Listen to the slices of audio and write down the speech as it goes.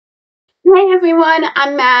Hey everyone,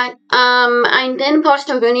 I'm back. I did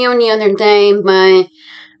post a video the other day, but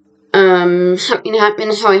something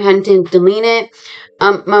happened, so I had to delete it.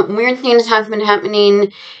 Weird things have been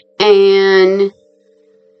happening, and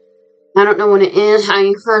I don't know what it is.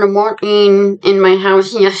 I heard a walking in my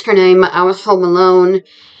house yesterday, but I was home alone,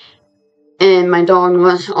 and my dog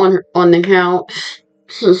was on the couch.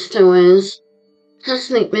 She still is. Just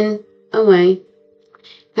sleeping away.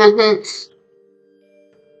 Cause it's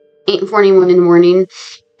 8:41 in the morning.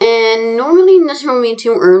 And normally this would be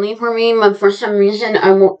too early for me, but for some reason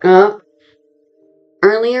I woke up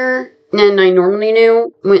earlier than I normally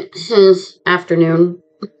do, which is afternoon.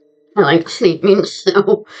 I like sleeping,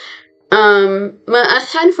 so but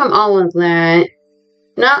aside from all of that,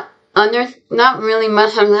 not really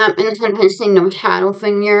much has happened since I've seen no shadow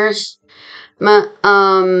figures. But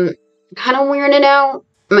kinda weirded out,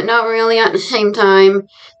 but not really at the same time.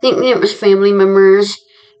 Thinking it was family members,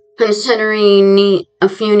 considering a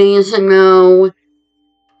few days ago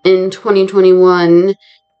in 2021,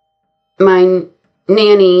 my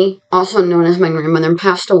nanny, also known as my grandmother,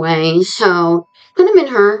 passed away. So, could have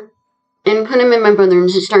been her, and could have been my brother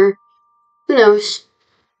and sister. Who knows?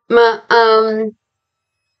 But, I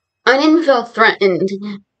didn't feel threatened.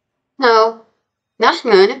 So, that's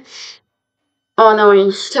good. Although I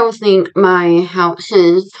still think my house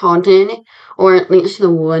is haunted, or at least the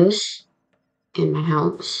woods in my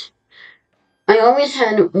house. I always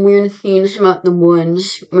had weird things about the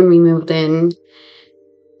woods when we moved in.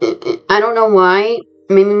 I don't know why.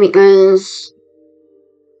 Maybe because,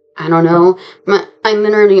 I don't know, but I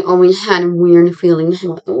literally always had weird feelings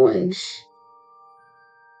about the woods.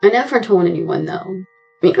 I never told anyone though,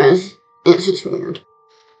 because it's just weird.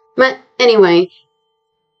 But anyway,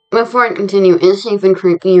 before I continue, it's even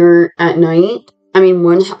creepier at night. I mean,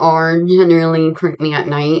 woods are generally creepy at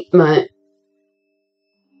night, but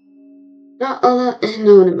not a lot is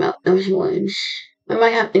known about those woods. I might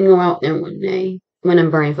have to go out there one day when I'm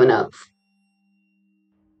brave enough.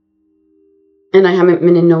 And I haven't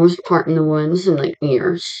been in those part in the woods in like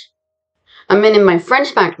years. I've been in my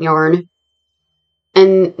friend's backyard,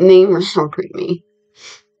 and they were so creepy.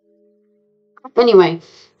 Anyway,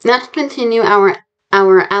 let's continue our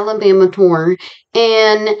Alabama tour.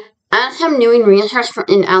 And as I'm doing research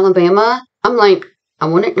in Alabama, I'm like, I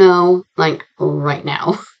want to know, like, right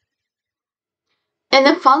now. In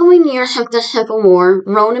the following years of the Civil War,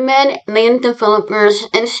 roadmen, land developers,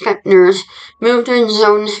 and settlers moved to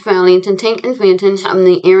Jones Valley to take advantage of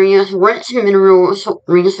the area's rich mineral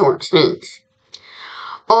resources.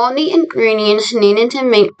 All the ingredients needed to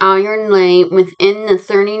make iron lay within the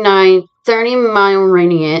 30-mile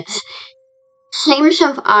radius. Seams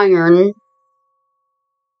of iron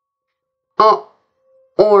uh,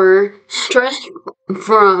 or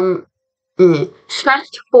from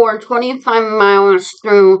stretched for 25 miles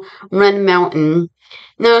through Red Mountain,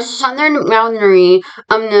 the southern boundary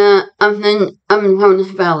of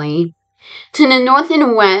Jones Valley. To the north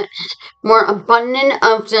and west were abundant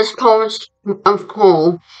of deposits of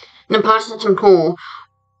coal,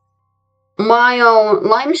 while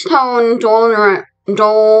limestone, dolomite,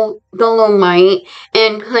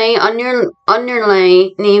 and clay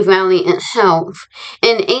underlay the valley itself.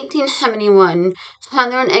 In 1871,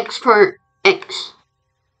 Southern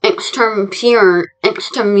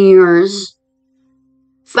exterminators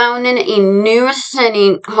founded a new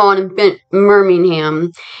city called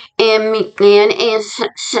Birmingham and began a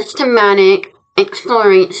systematic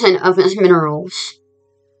exploration of its minerals.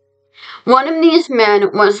 One of these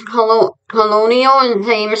men was Colonial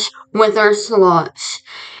James Wither Sloss,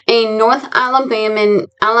 a North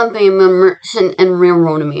Alabama merchant and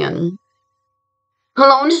railroad man.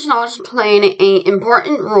 Colonial Sloss played an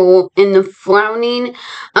important role in the founding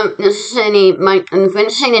of the city by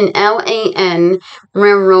inventing an LAN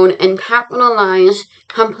railroad and capitalized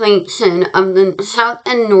completion of the South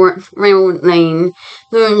and North Railroad lane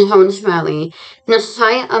through Jones Valley, the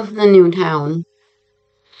site of the new town.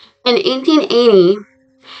 In 1880,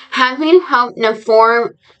 having helped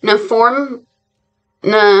form the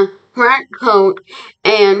Coat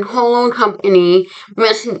and Coal Company,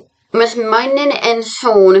 was mined and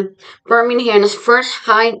sold Birmingham's first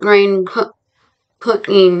high-grade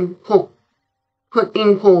cooking coal.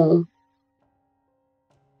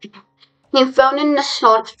 He founded the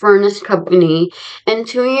Sloss Furnace Company, and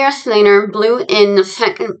 2 years later blew in the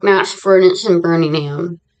second blast furnace in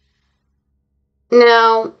Birmingham.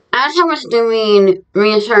 Now, as I was doing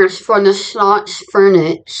research for the Sloss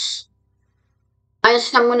Furnace, I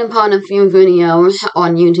stumbled upon a few videos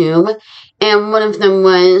on YouTube, and one of them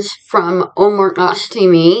was from Omar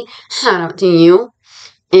TV. Shout out to you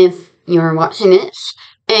if you're watching this.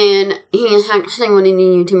 and he is actually one of the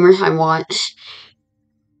YouTubers I watch.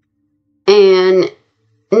 And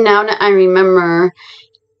now that I remember,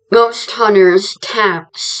 Ghost Hunters,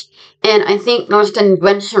 Taps, and I think Ghost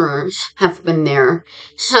Adventurers have been there.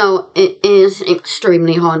 So it is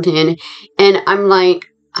extremely haunted. And I'm like,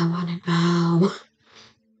 I want to go.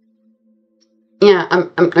 Yeah,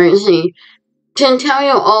 I'm crazy. To tell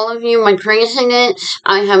you all of you my craziness,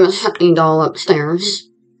 I have a Chucky doll upstairs.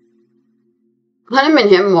 Could have been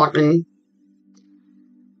him walking.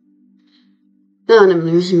 Oh, I'm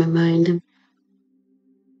losing my mind.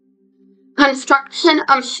 Construction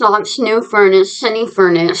of Sloss' new furnace, city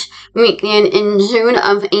furnace, began in June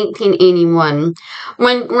of 1881,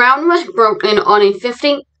 when ground was broken on a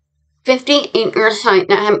 50-acre site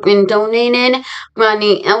that had been donated by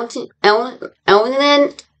the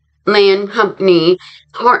Eldon Land Company.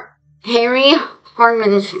 Harry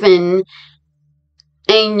Harmonsfin,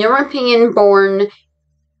 a European-born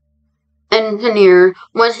engineer,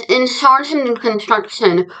 was in charge of the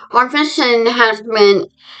construction. Harmonsfin has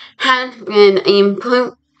been a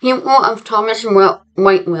pupil of Thomas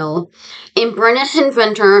Whitewell, a British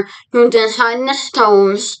inventor who designed the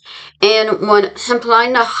stoves and would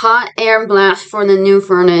supply the hot air blast for the new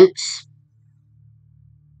furnace.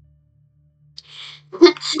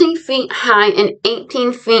 60 feet high and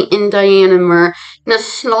 18 feet in diameter, the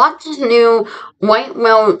Sloss' new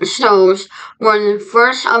Whitewell stoves were the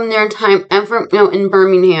first of their type ever built in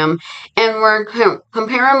Birmingham, and were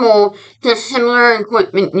comparable to similar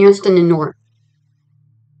equipment used in the north.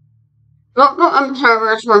 Local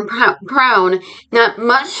observers were proud that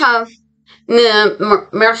much of the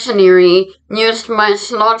machinery used by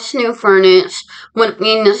Sloss' new furnace would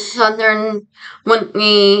be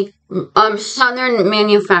southern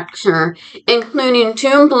manufacture, including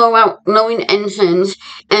 2 blowout glowing engines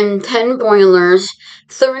and 10 boilers,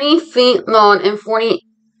 30 feet long and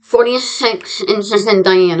 46 inches in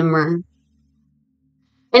diameter.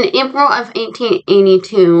 In April of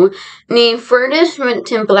 1882, the furnace went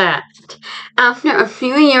to blast. After a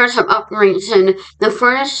few years of operation, the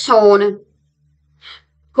furnace sold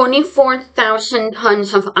 24,000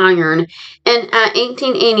 tons of iron, and at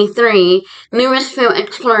 1883 Louisville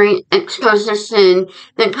Exposition,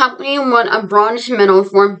 the company won a bronze medal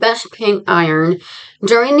for best pig iron.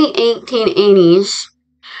 During the 1880s,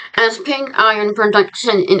 as pig iron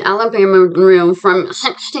production in Alabama grew from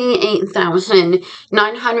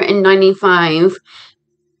 68,995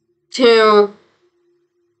 to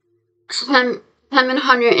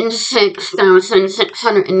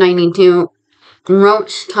 706,692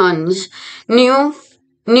 gross tons. No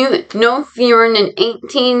fewer than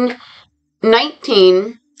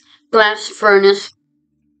 19 blast furnaces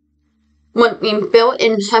would be built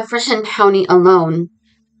in Jefferson County alone.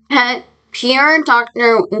 Pierre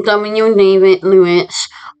Dr. W. David Lewis,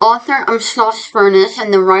 author of Sloss Furnace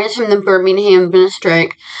and the Rise of the Birmingham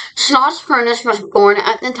District. Sloss Furnace was born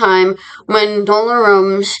at the time when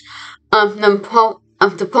doldrums of the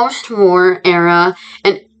post-war era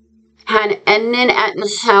and had ended at the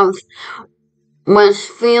South was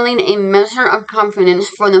feeling a measure of confidence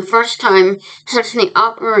for the first time since the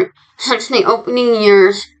opening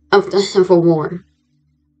years of the Civil War.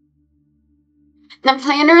 The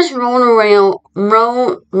planners'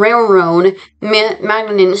 railroad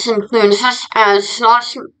magnates include such as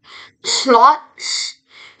Sloss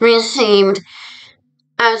received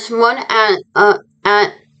as one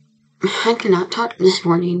I cannot talk this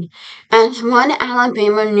morning. As one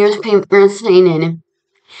Alabama newspaper stated,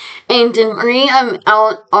 a degree of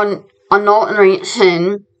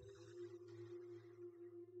adulteration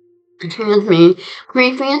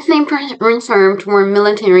previously reserved for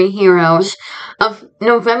military heroes. Of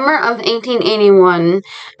November of 1881,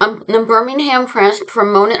 the Birmingham Press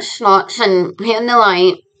promoted Sloss and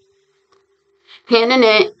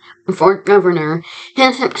candidate for governor.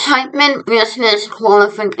 His excitement, business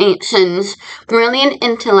qualifications, brilliant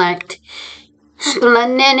intellect,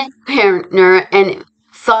 splendid character, and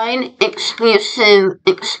fine exclusive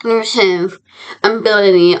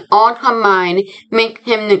ability all combined make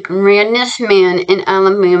him the grandest man in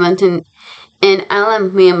Alabama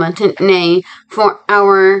today for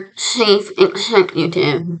our chief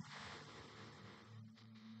executive.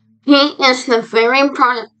 He is the very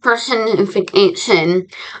personification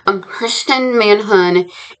of Christian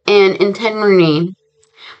manhood and integrity,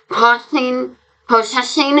 possessing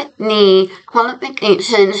the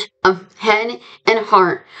qualifications of head and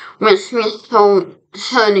heart, which we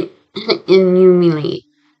should emulate.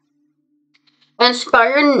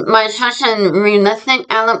 Inspired by such a relentless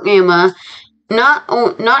Alabama,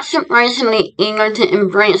 not surprisingly eager to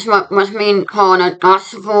embrace what was being called a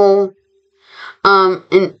gospel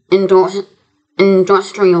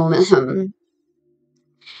industrialism.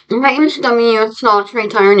 James W. Sloss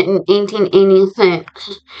retired in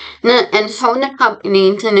 1886 and sold the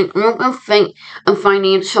company to the group of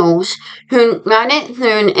financials who ran it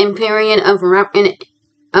through a period of rapid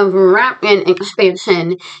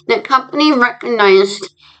expansion. The company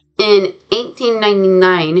recognized in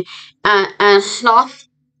 1899 as Sloss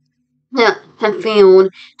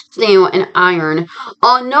Field steel and iron,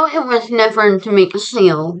 although it was never to make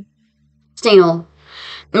steel.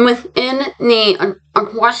 Within the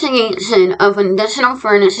acquisition of additional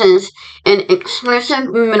furnaces and exclusive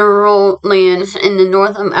mineral lands in the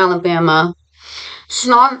north of Alabama,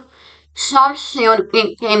 Sloss Steel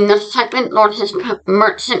became the second largest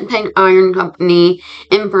merchant pig iron company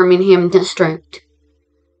in Birmingham district.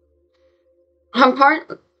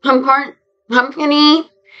 Company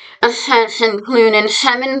assets included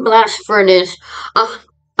 7 blast furnaces,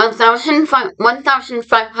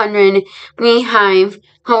 1,500 beehive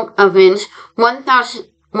coke ovens,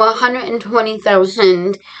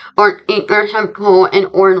 120,000 acres of coal and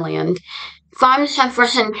ore land, 5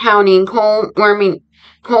 Jefferson County coal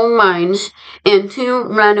mines, and 2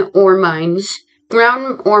 red ore mines,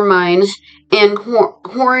 brown ore mines, and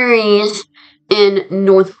quarries in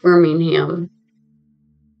North Birmingham.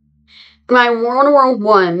 By World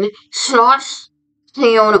War I, Sloss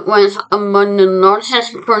Steel was among the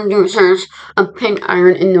largest producers of pig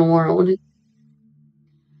iron in the world.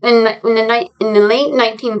 In the late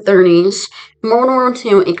 1930s, World War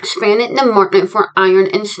II expanded the market for iron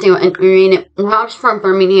and steel and created jobs for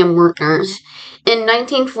Birmingham workers. By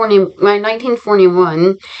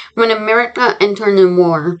 1941, when America entered the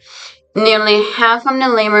war, nearly half of the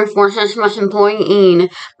labor forces was employed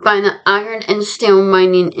by the iron and steel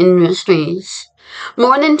mining industries.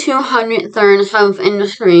 More than 200 of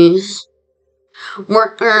industries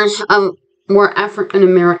workers were African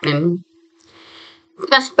American.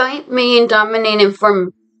 Despite being dominated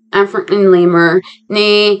from African labor,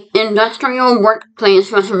 the industrial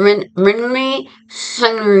workplace was rigidly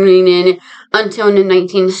segregated until the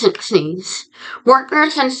 1960s.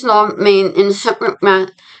 Workers installed made in separate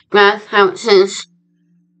bathhouses,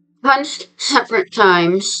 punched separate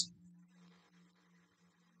times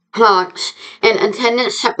clocks, and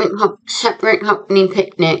attended separate company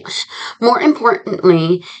picnics. More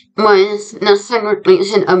importantly, was the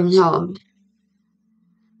segregation of jobs.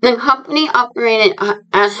 The company operated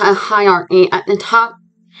as a hierarchy. At the top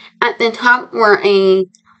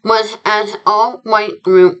was as all-white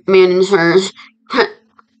group managers,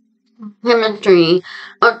 chemistry,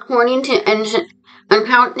 according to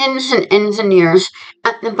accountants and engineers.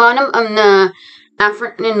 At the bottom of the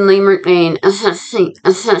African labor gain assassinated.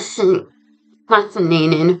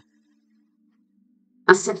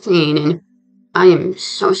 I am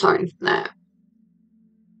so sorry for that.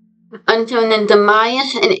 Until the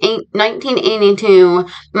demise in 1982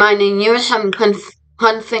 by the use of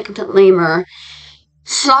convict labor.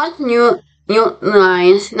 Sloss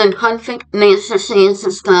utilized the convict licensing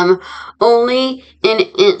system only in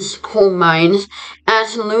its coal mines.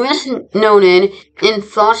 As Lewis noted in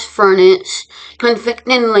Floss Furnace,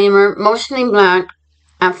 convicted labor, mostly black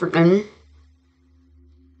African,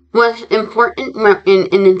 was an important weapon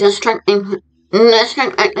in the district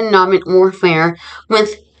economic warfare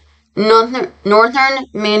with northern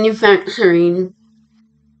manufacturing.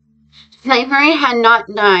 Slavery had not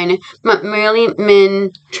died, but merely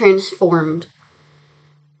been transformed.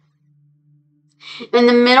 In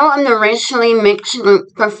the middle of the racially mixed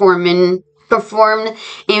group performed a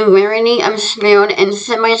variety of skilled and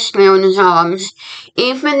semi-skilled jobs.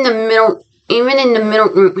 Even in the middle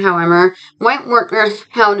group, however, white workers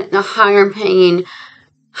held the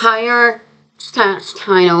higher status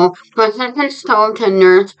title, precision stove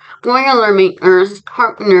tenders, boilermakers,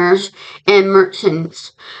 carpenters, and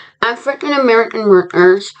merchants. African American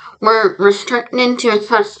workers were restricted to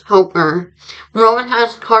such helper roles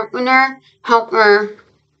as carpenter, helper,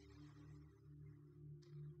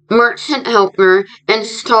 merchant helper, and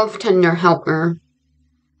stove tender helper.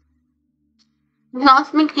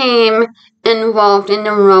 Sloss became involved in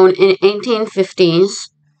the railroads in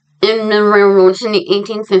the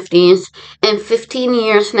 1850s, and 15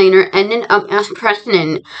 years later ended up as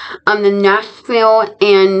president of the Nashville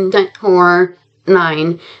and Detroit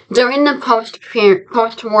line. During the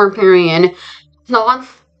post-war period, Sloss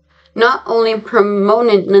not only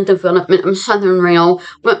promoted the development of Southern Rail,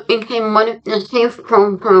 but became one of the chief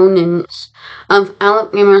proponents of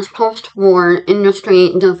Alabama's post-war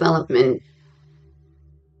industry development.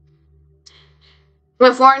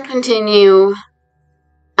 Before I continue,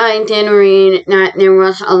 I did read that there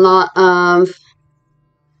was a lot of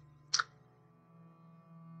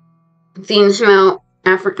things about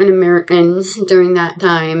African Americans during that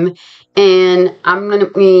time, and I'm going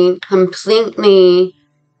to be completely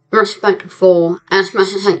respectful as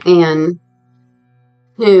much as I can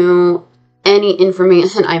to any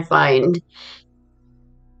information I find.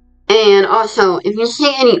 And also, if you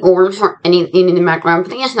see any orbs or anything in the background,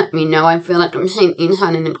 please let me know. I feel like I'm seeing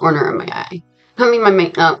inside in the corner of my eye. Could be my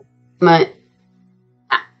makeup, but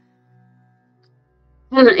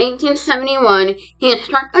in 1871, he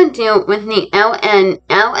struck a deal with the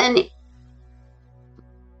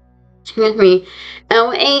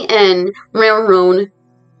LAN Railroad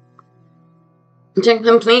to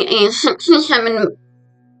complete a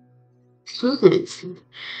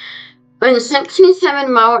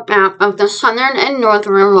 67-mile gap of the Southern and North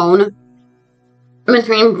Railroad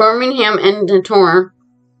between Birmingham and Detroit.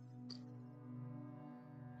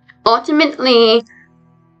 Ultimately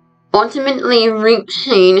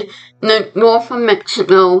reaching the Gulf of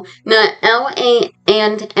Mexico, the LAN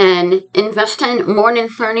invested more than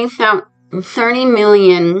 $30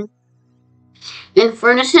 million in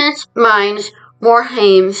furnaces, mines,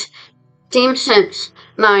 warhaves, steamships,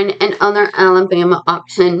 line, and other Alabama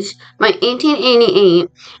options. By 1888,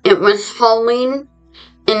 it was following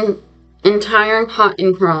an entire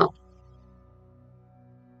cotton crop.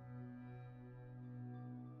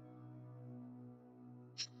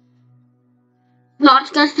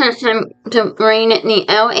 Lost the system to bring the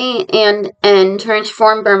LAN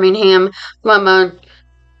transform Birmingham from a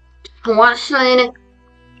wasteland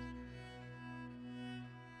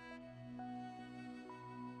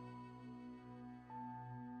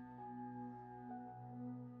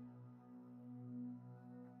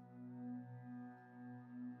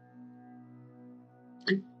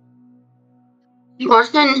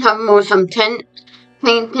Boston tumbled some 10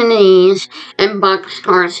 companies and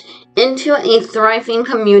boxcars into a thriving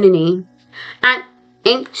community.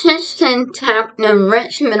 Anxious to tap the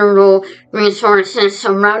rich mineral resources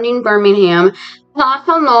surrounding Birmingham, Sloss,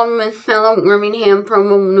 along with fellow Birmingham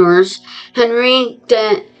promoters Henry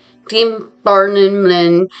de Barnum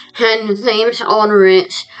and James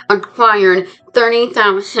Aldrich, acquired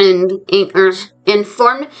 30,000 acres and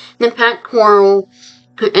formed the Pat Quarrel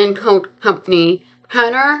and Coke Company.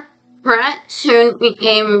 Pratt soon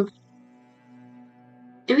became.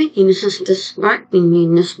 Everything is just distracting me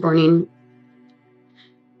this morning.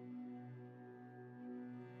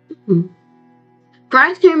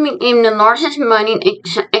 Pratt soon became the largest mining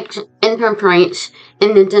enterprise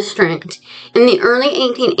in the district. In the early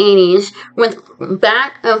 1880s, with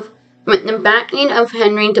the backing of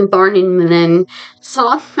Henry de Barnum,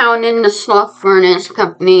 Sloss founded the Sloss Furnace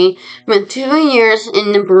Company with 2 years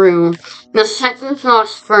in the brew. The second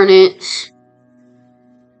blast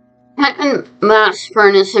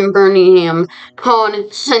furnace in Birmingham,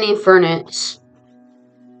 called City Furnace.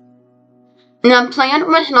 The plant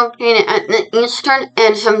was located at the eastern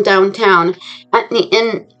edge of downtown, at the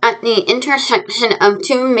intersection of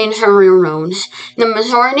 2 major railroads. The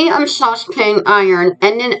majority of Sloss pig iron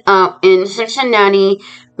ended up in Cincinnati,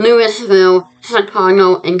 Louisville,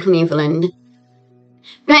 Chicago, and Cleveland.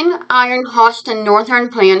 Pig iron cost the northern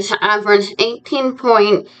plants averaged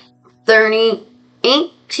 $18.30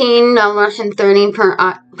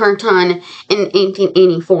 per ton in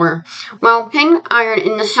 1884, while pig iron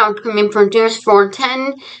in the south could be produced for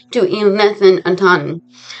 $10 to $11 a ton.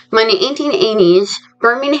 By the 1880s,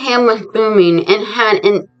 Birmingham was booming and had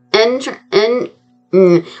earned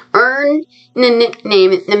the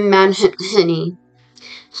nickname the Magic City.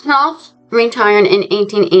 Sloss retired in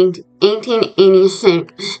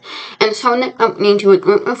 1886 and sold the company to a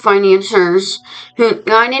group of financiers who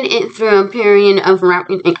guided it through a period of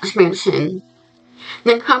rapid expansion.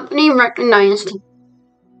 The company recognized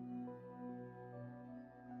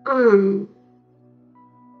in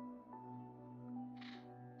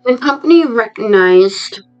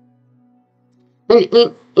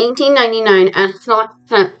 1899 as Sloss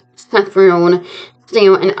Sheffield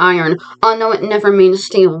Steel and Iron, although it never made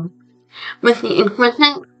steel. With the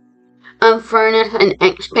increasing of furnace and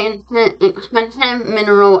expensive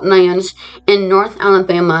mineral lands in North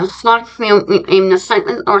Alabama, Slossfield became the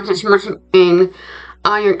second largest merchant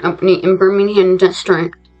iron company in Birmingham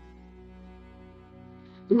district.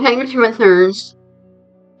 James Withers.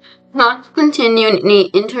 Sloss continued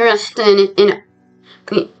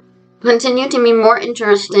to be more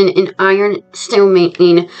interested in iron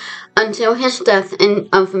steelmaking until his death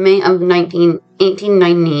of May of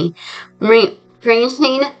 1890,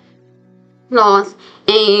 raising Sloss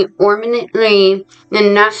permanently the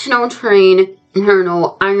National Trade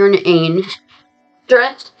Journal Iron Age,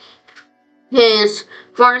 stressed his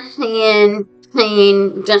far-seeing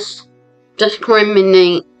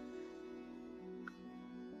discriminate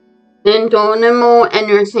indomitable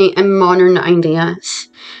energy, and modern ideas.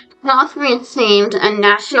 Sloss received a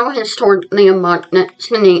National Historic Landmark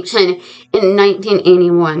designation in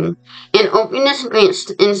 1981 and opened its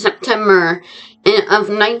gates in September of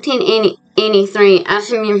 1983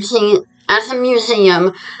 as a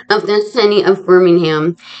museum of the city of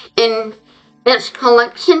Birmingham. And its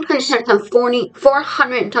collection consists of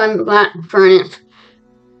 400-ton blast furnace,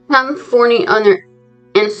 some 40 other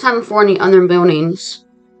buildings.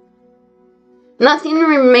 Nothing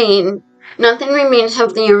remains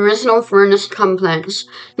of the original furnace complex.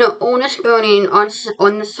 The oldest building on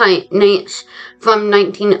the site dates from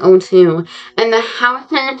 1902, and the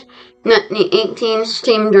houses that the 18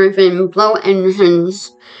 steam-driven blow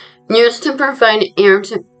engines used to provide air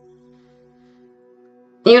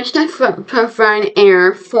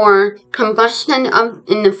for combustion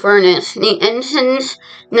in the furnace. The engines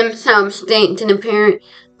themselves date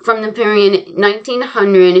from the period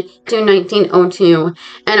 1900 to 1902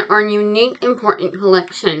 and are a unique, important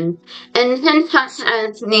collection. Engines such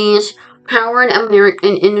as these powered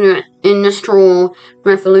American Industrial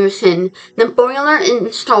Revolution. The boiler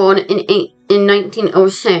installed in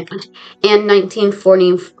 1906 and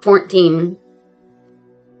 1914.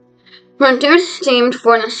 Produced steam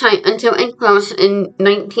for the site until it closed in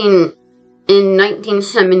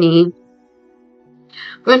 1970.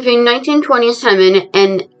 Between 1927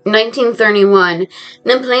 and 1931,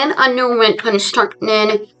 the plant underwent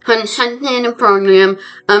consented program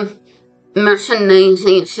of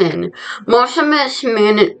merchandization. Most of its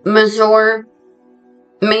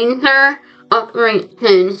major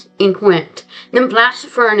operations equipped. The blast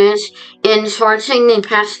furnace and sourcing the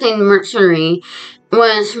casting mercury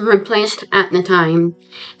was replaced at the time.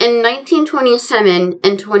 In 1927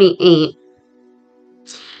 and 28,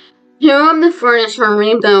 two of the furnaces were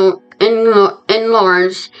rebuilt,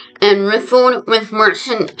 enlarged, and refilled with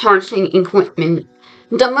merchant sourcing equipment,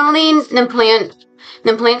 doubling the plant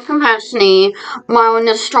capacity, while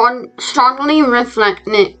the strongly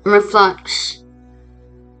reflects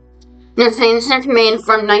the changes made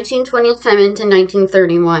from 1927 to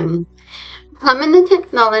 1931. Some of the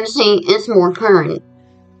technology is more current.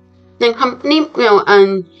 The company built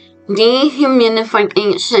a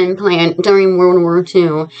dehumidification plant during World War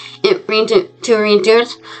II to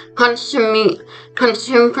reduce consumption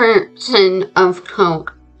of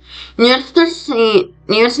coke. The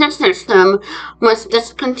system was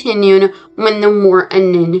discontinued when the war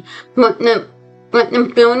ended, but the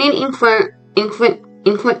building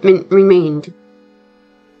equipment remained.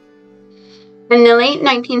 In the late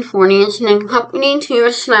 1940s,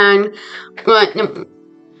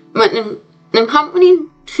 the company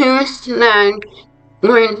snagged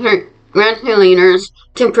regulators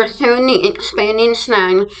to pursue the expanding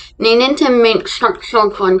snag needed to make structural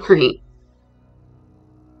concrete.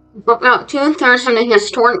 About 2/3 of the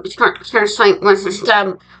historic structure site were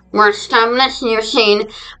established using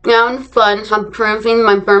ground funds approved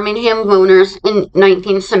by Birmingham voters in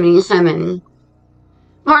 1977.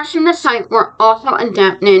 Parts of the site were also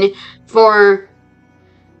adapted for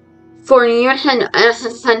use as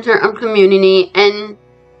a center of community and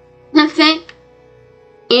civic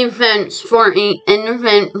events for an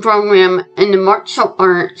event program in the martial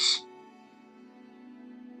arts.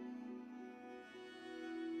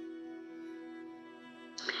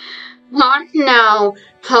 Sloss now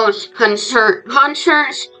hosts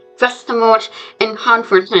concerts, festivals, and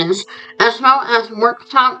conferences, as well as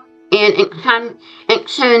workshops and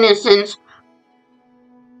exhibitions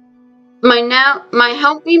by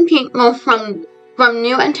helping people from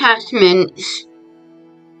new attachments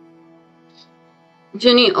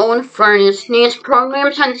to the old furnace. These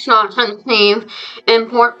programs and slots have saved and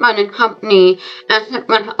support by the company as it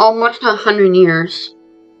was almost 100 years.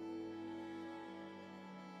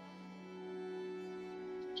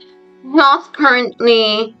 Sloss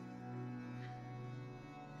currently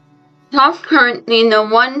the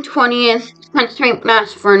 120th century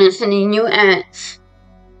blast furnace in the U.S.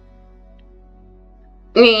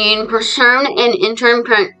 being preserved and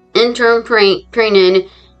interpreted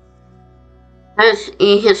as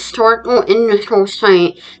a historical industrial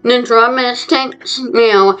site. The dramatic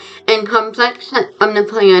scale and complexity of the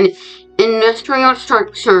plant, industrial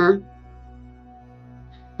structure,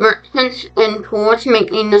 merchants, and tools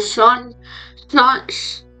making the Sloss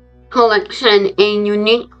collection a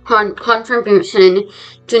unique contribution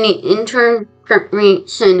to the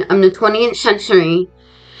interpretation of the 20th century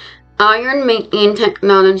iron-making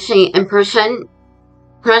technology and presence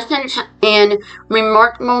and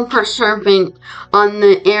remarkable preserving on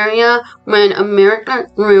the area when America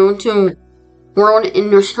grew to world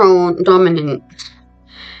industrial dominance.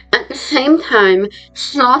 At the same time,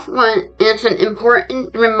 Sloss is an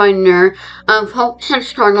important reminder of hopes and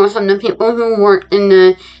struggles of the people who work in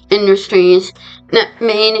the industries that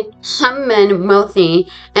made some men wealthy,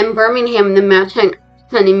 and Birmingham the magic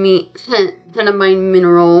cinnamon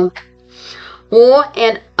mineral. Wool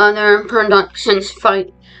and other productions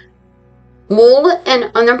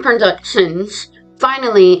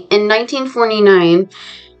Finally, in 1949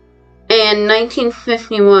 and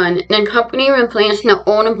 1951, the company replaced the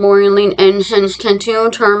old boiling engines to two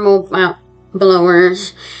turbo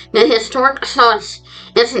blowers. The historic Sloss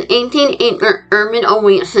is an 18-acre urban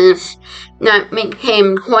oasis that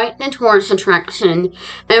became quite the tourist attraction.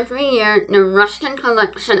 Every year, the rustic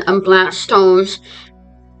collection of black stoves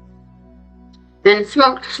and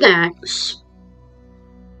smokestacks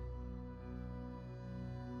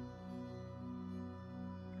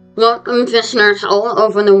welcome visitors all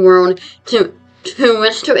over the world who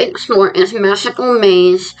wish to explore its magical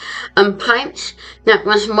maze of pipes that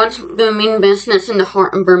was once booming business in the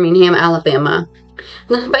heart of Birmingham, Alabama.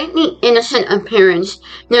 Despite the innocent appearance,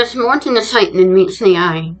 there's more to the sight than meets the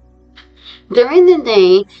eye. During the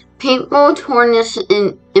day, people tour this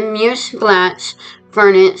immense blast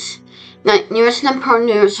furnace that used to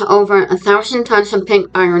produce over 1,000 tons of pig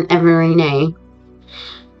iron every day.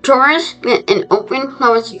 Tourists get an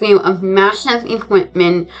open-close view of massive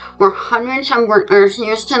equipment where hundreds of workers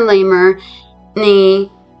used to labor in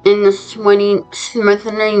the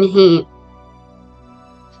smouldering heat.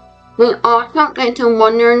 We also get to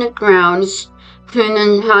wander the grounds through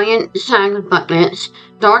the giant sag buckets,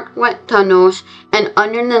 dark wet tunnels, and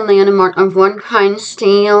under the landmark of one-kind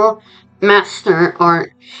steel master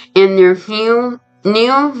art and their few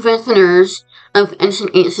new visitors of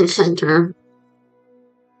Education Center.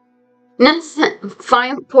 This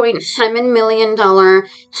 $5.7 million,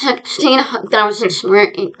 16,000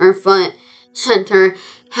 square acre foot center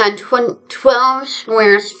had 12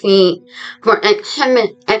 square feet for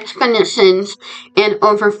expeditions and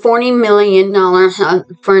over $40 million of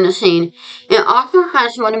furnishing. It also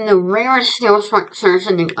has one of the rarest steel structures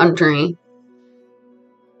in the country.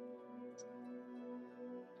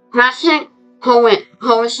 Classic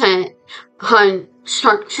Poset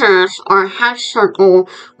structures are half circle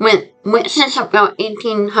with widths about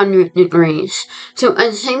 1800 degrees. To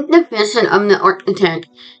achieve the vision of the architect,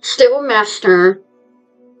 steel master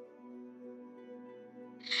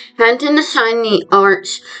had to design the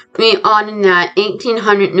arch beyond that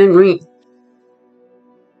 1800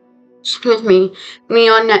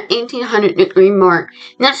 degree mark.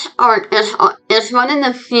 This arch is one of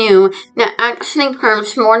the few that actually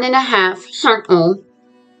curves more than a half circle,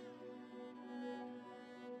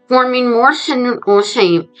 forming more cylindrical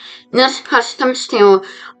shape. This custom steel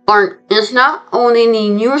art is not only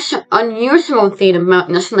the unusual feat about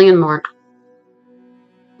this landmark.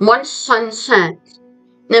 Once sunset,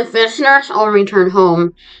 the visitors all return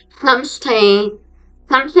home. Some say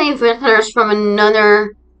visitors from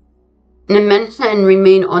another dimension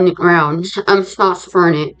remain on the grounds of Sloss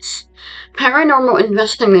Furnace. Paranormal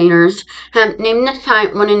investigators have named the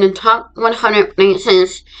site one of the top 100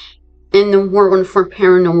 places in the world for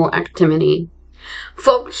paranormal activity.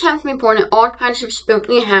 Folks have reported all kinds of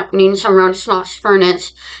spooky happenings around Sloss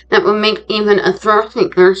Furnace that will make even a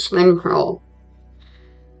thrill-seeker skin crawl.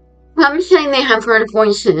 Some say they have heard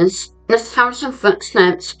voices, the sounds of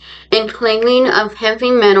footsteps, and clanging of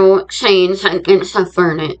heavy metal chains against the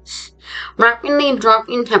furnace, rapidly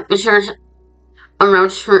dropping temperatures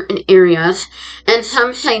around certain areas, and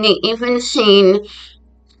some say they even seen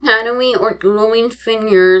shadowy or glowing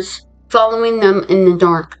figures following them in the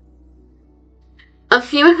dark. A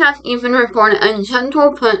few have even reported a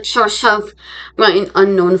gentle push or shove by an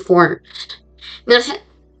unknown force.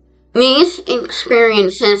 These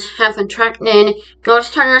experiences have attracted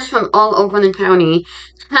ghost hunters from all over the county.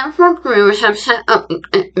 Several crews have set up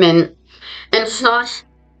equipment, and Sloss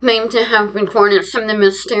claimed to have recorded some of the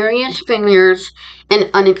mysterious figures and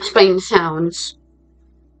unexplained sounds.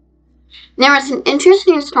 There is an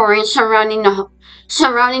interesting story surrounding the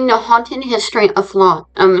haunted history of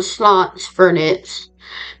Sloss Furnace.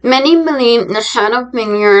 Many believe the shadow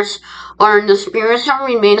figures are the spiritual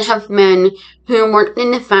remains of men who worked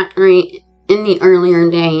in the factory in the earlier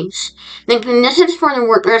days. The conditions for the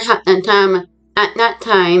workers at that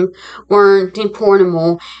time were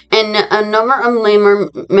deplorable, and a number of labor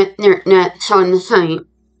met their nets on the site.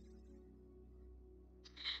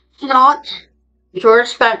 Sloss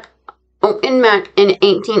George Beck opened back in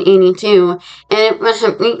 1882, and it was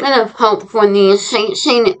a beacon of hope for these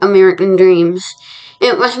sightseeing American dreams.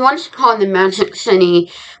 It was once called the Magic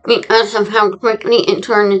City because of how quickly it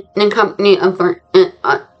turned the company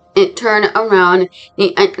it turned around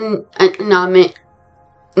the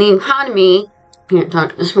economy, can't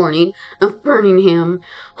talk this morning, of Birmingham.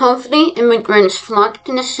 Hopefully, immigrants flocked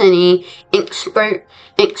to the city,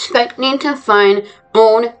 expecting to find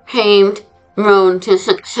old paved road to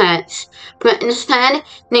success. But instead,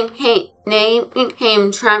 they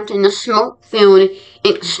became trapped in the smoke-filled,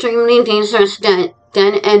 extremely dangerous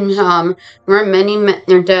dead-end job where many met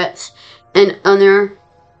their deaths and others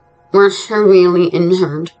were severely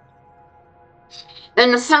injured.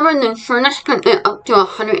 In the summer, the furnace could get up to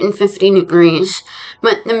 150 degrees,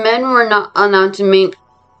 but the men were not allowed in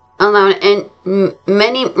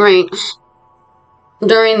many breaks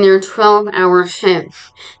during their 12-hour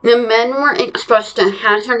shift. The men were exposed to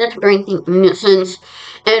hazardous breathing conditions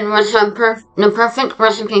and was the perfect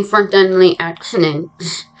recipe for deadly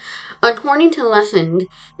accidents. According to legend,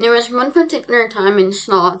 there was one particular time in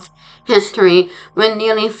Sloss history when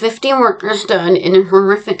nearly 50 workers died in a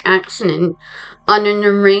horrific accident under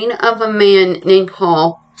the reign of a man they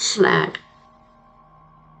call Slag.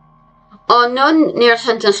 Although there's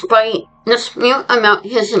a dispute about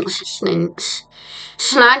his existence,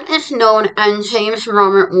 Slag is known as James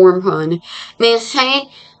Robert Wormwood. They say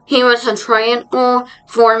he was a triangle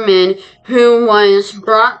foreman who was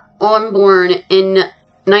brought on board in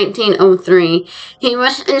 1903. He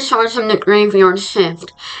was in charge of the graveyard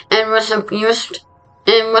shift and was abusive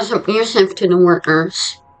to the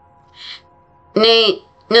workers. The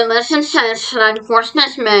lesson says Slag forced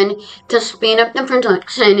his men to speed up the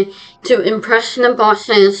production to impress the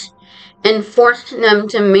bosses and forced them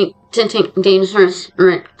to take dangerous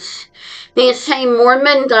risks. They say more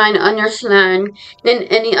men died under Slag than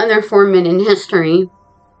any other foreman in history.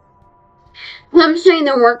 Some say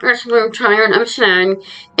the workers grew tired of Slag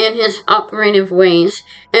and his operative ways,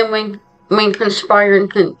 and we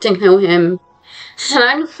conspired to kill him.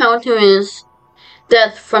 Slag fell to his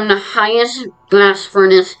death from the highest glass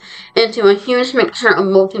furnace into a huge mixture of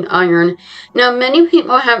molten iron. Now, many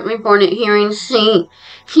people have reported hearing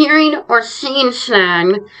or seeing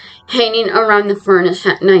Slag hanging around the furnace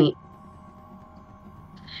at night.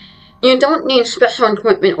 You don't need special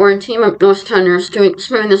equipment or a team of ghost hunters to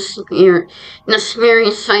experience the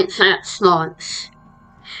scary sights at Sloss.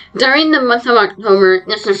 During the month of October,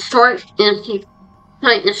 this historic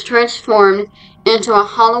site is transformed into a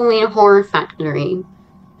Halloween horror factory.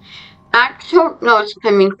 Actual notes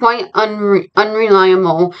can be quite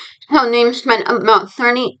unreliable, so they spent about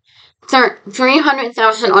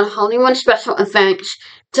 $300,000 on Hollywood special effects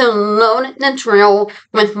to load the drill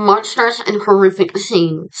with monsters and horrific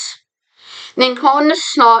scenes. They call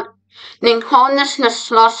this the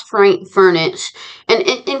Sloss Freight Furnace, and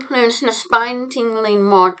it includes the spine-tingling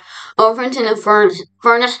walk over to the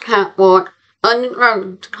furnace catwalk,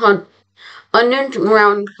 underground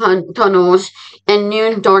tunnels, and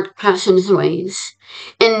new dark passageways.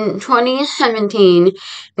 In 2017,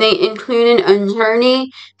 they included a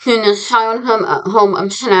journey to the childhood home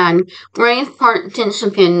of Slag, where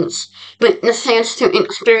participants with the chance to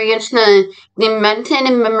experience the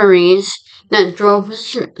demented memories that drove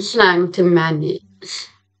Slag to madness.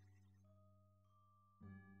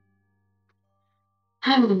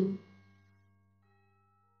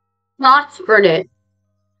 Thoughts for it.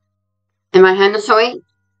 If I had a choice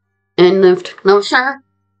and lived closer,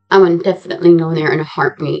 I would definitely go there in a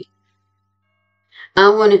heartbeat. I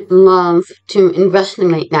would love to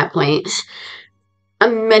investigate that place.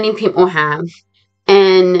 Many people have,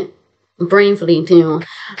 and bravely do.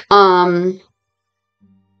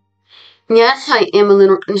 Yes, I am a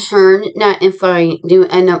little concerned that if I do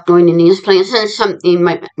end up going to these places, something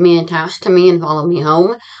might be attached to me and follow me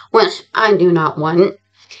home, which I do not want.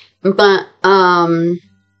 But,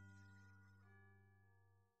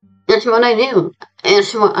 it's what I do.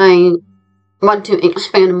 It's what I want to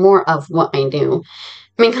expand more of what I do.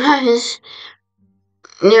 Because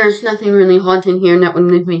there's nothing really haunted here that would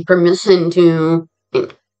give me permission to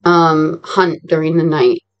hunt during the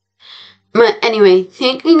night. But anyway,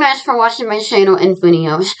 thank you guys for watching my channel and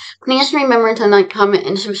videos. Please remember to like, comment,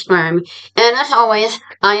 and subscribe. And as always,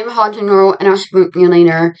 I am Haunted Girl, and I'll spook you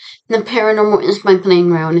later. The paranormal is my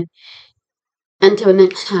playground. Until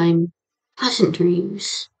next time, pleasant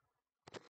dreams.